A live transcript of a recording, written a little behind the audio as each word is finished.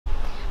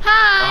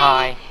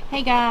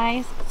Hey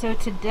guys, so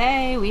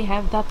today we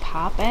have the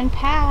Pop and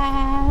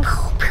Pass.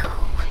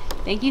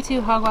 Thank you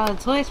to Hog Wild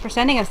Toys for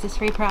sending us this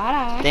free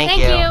product. Thank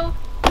you.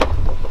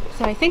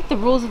 So I think the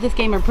rules of this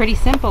game are pretty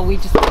simple. We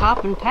just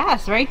pop and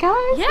pass, right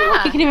guys? Yeah.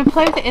 Look, you can even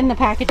play with it in the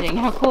packaging.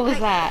 How cool is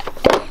that?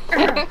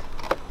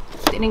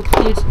 It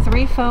includes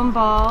 3 foam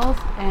balls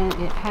and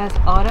it has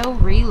auto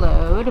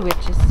reload,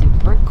 which is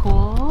super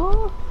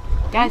cool.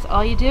 Guys,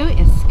 all you do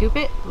is scoop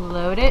it,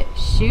 load it,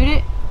 shoot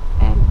it,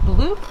 and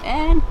bloop,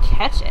 and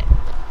catch it.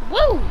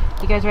 Woo!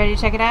 You guys ready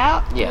to check it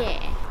out? Yeah.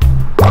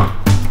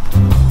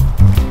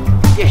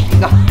 Yes, you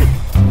got it.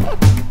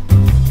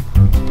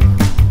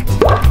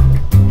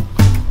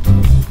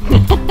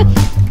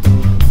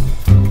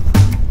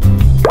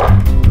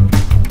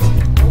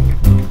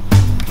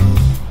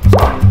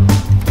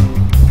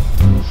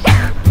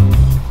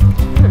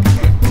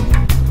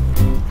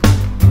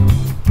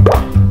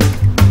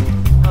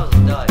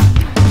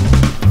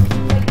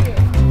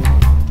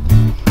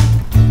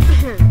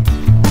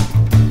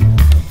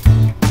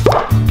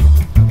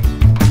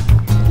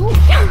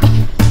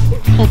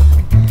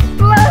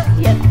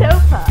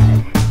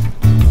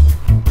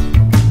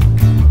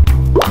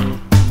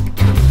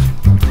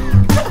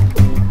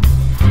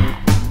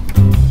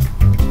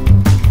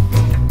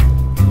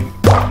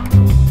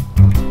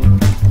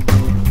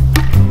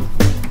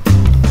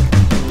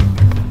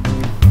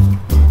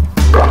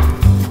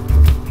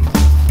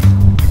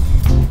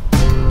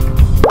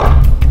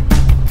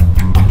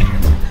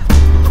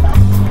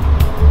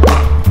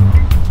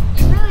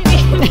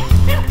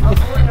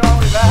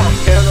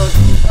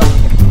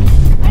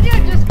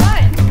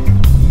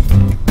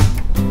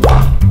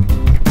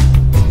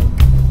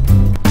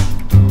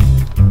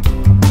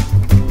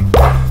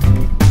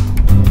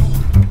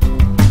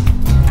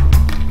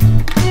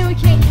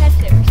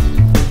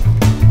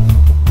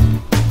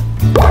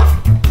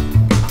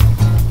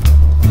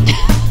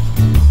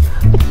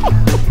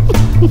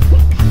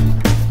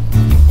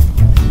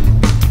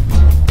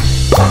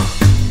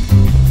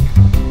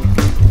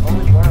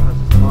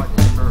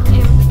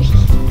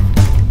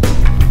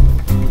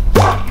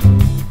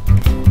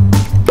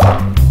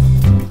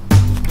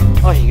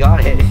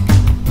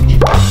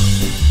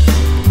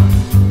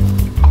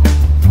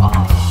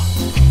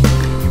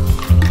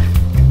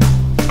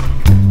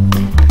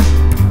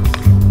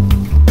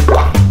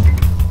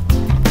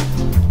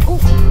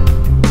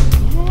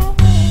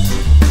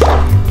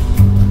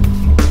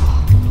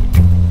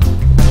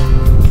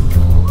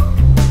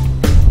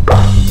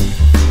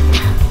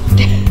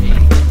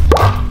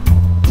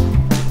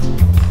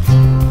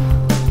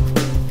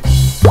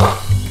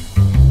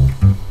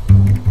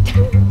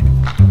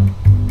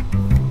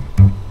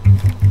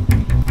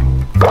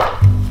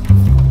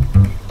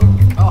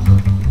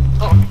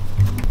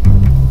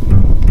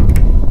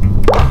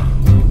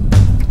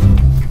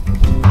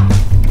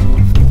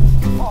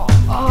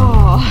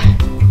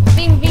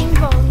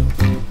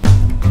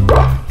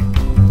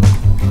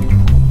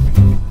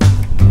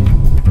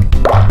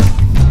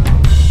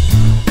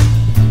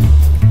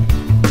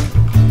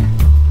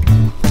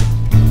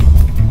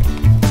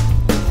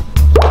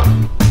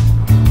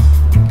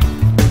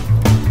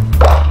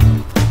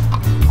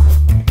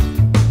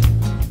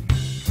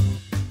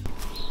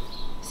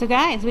 So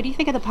guys, what do you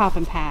think of the Pop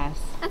and Pass?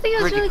 I think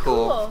it was really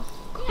cool. A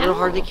little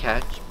hard to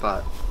catch,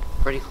 but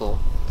pretty cool.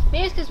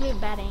 Maybe it's because we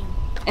have bad aim.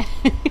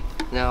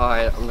 No,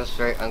 I'm just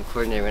very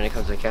uncoordinated when it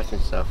comes to catching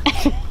stuff.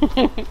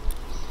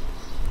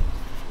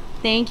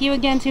 Thank you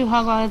again to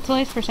Hog Wild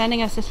Toys for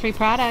sending us this free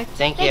product.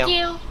 Thank you. Thank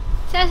you.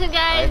 See you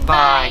guys.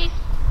 Bye.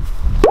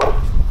 Bye.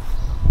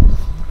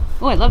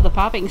 Oh, I love the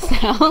popping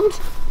sound.